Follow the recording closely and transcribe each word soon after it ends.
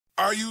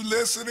Are you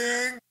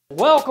listening?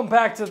 Welcome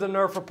back to the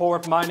Nerf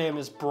Report. My name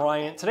is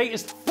Bryant. Today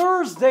is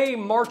Thursday,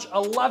 March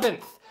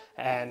 11th.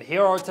 And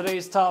here are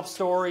today's top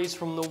stories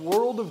from the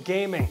world of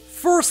gaming.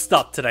 First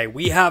up today,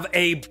 we have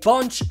a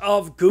bunch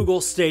of Google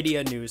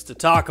Stadia news to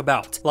talk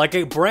about, like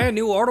a brand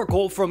new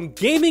article from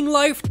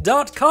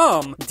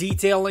GamingLife.com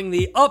detailing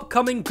the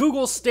upcoming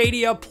Google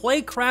Stadia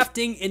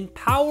Playcrafting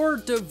Empower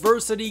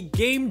Diversity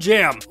Game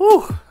Jam.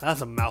 Whew,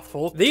 that's a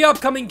mouthful. The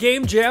upcoming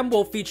Game Jam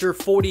will feature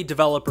 40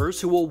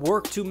 developers who will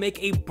work to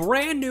make a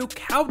brand new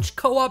couch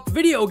co-op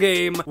video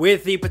game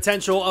with the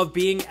potential of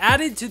being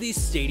added to the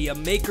Stadia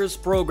Makers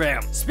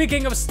program.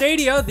 Speaking of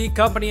Stadia, the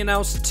company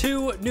announced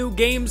 2 new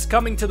games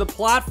coming to the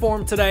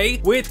platform today,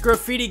 with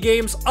Graffiti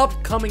Games'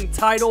 upcoming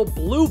title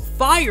Blue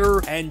Fire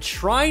and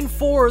Shrine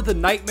 4 The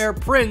Nightmare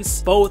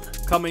Prince,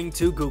 both coming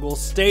to Google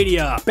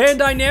Stadia.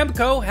 Bandai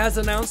Namco has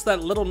announced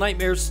that Little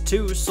Nightmares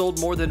 2 sold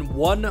more than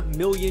 1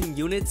 million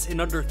units in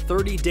under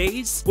 30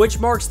 days, which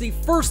marks the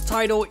first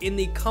title in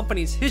the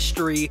company's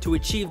history to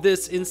achieve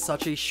this in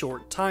such a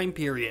short time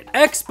period.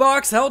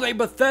 Xbox held a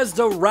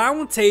Bethesda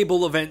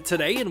Roundtable event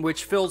today in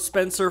which Phil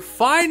Spencer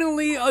finally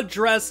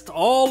addressed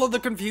all of the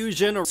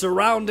confusion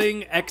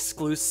surrounding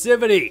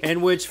exclusivity,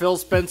 in which Phil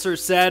Spencer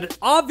said,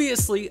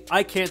 "Obviously,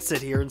 I can't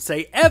sit here and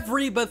say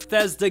every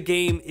Bethesda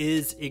game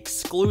is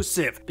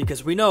exclusive,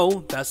 because we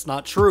know that's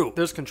not true.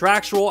 There's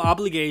contractual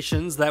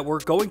obligations that we're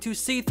going to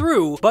see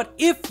through, but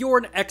if you're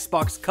an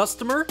Xbox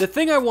customer, the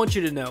thing I want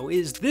you to know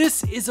is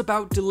this is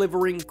about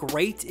delivering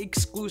great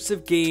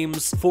exclusive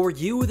games for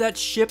you that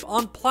ship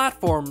on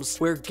platforms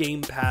where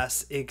Game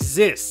Pass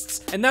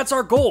exists. And that's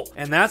our goal,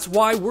 and that's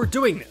why we're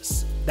doing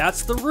this.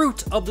 That's the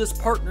root of this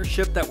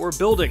partnership that we're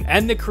building,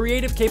 and the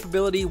creative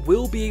capability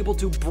we'll be able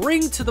to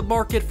bring to the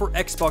market for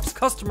Xbox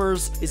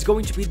customers is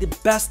going to be the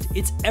best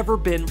it's ever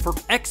been for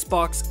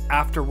Xbox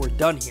after we're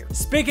done here."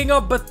 Speaking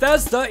of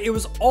Bethesda, it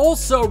was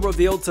also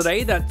revealed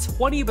today that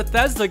 20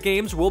 Bethesda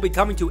games will be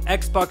coming to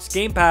Xbox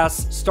Game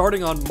Pass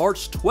starting on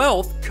March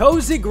 12th.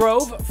 Cozy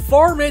Grove,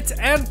 Farm It,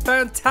 and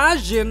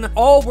Fantasian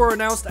all were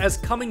announced as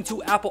coming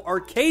to Apple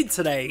Arcade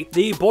today.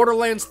 The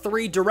Borderlands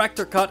 3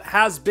 Director Cut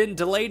has been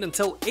delayed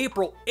until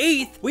April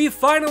 8th. We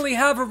finally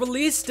have a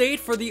release date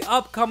for the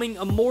upcoming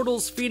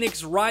Immortals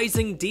Fenyx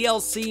Rising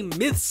DLC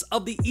Myths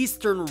of the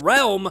Eastern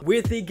Realm,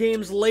 with the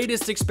game's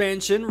latest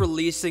expansion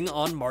releasing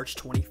on March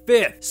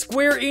 25th.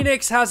 Square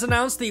Enix has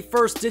announced the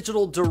first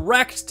digital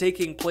direct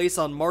taking place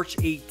on March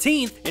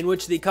 18th, in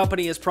which the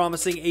company is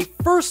promising a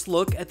first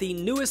look at the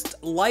newest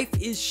Life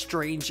is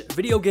Strange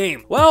video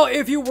game. Well,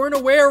 if you weren't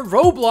aware,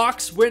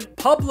 Roblox went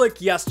public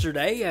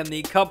yesterday, and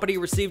the company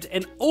received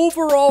an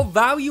overall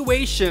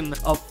valuation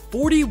of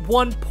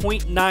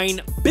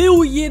 $41.9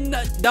 billion.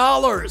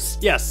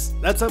 Yes,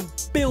 that's a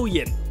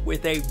billion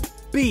with a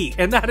B,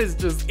 and that is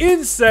just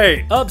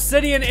insane.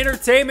 Obsidian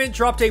Entertainment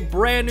dropped a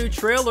brand new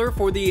trailer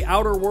for the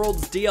Outer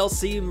Worlds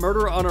DLC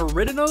Murder on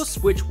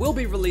Eridanos, which will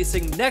be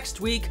releasing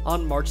next week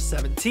on March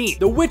 17th.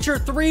 The Witcher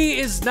 3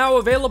 is now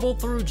available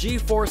through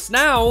GeForce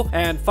Now,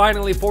 and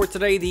finally for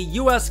today, the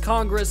US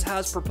Congress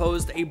has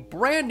proposed a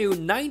brand new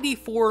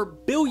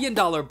 $94 billion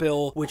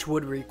bill, which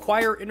would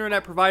require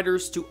internet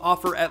providers to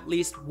offer at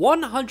least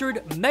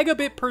 100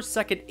 megabit per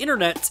second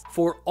internet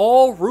for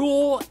all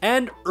rural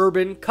and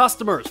urban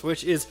customers,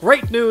 which is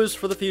great news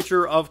for the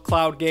future of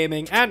cloud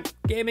gaming and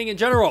gaming in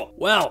general.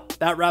 Well,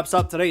 that wraps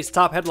up today's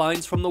top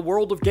headlines from the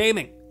world of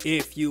gaming.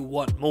 If you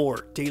want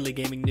more daily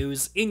gaming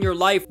news in your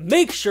life,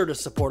 make sure to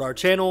support our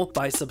channel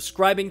by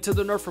subscribing to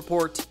the Nerf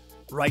Report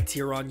right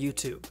here on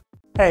YouTube.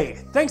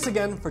 Hey, thanks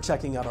again for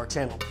checking out our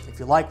channel. If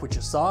you like what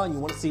you saw and you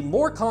want to see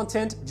more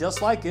content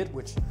just like it,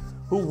 which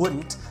who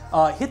wouldn't,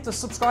 hit the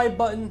subscribe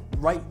button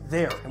right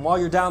there. And while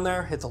you're down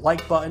there, hit the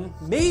like button.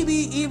 Maybe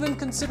even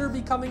consider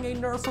becoming a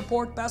Nerf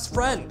Report best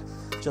friend,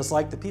 just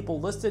like the people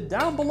listed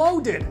down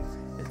below did.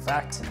 In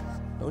fact,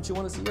 don't you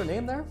want to see your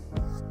name there?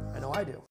 I know I do.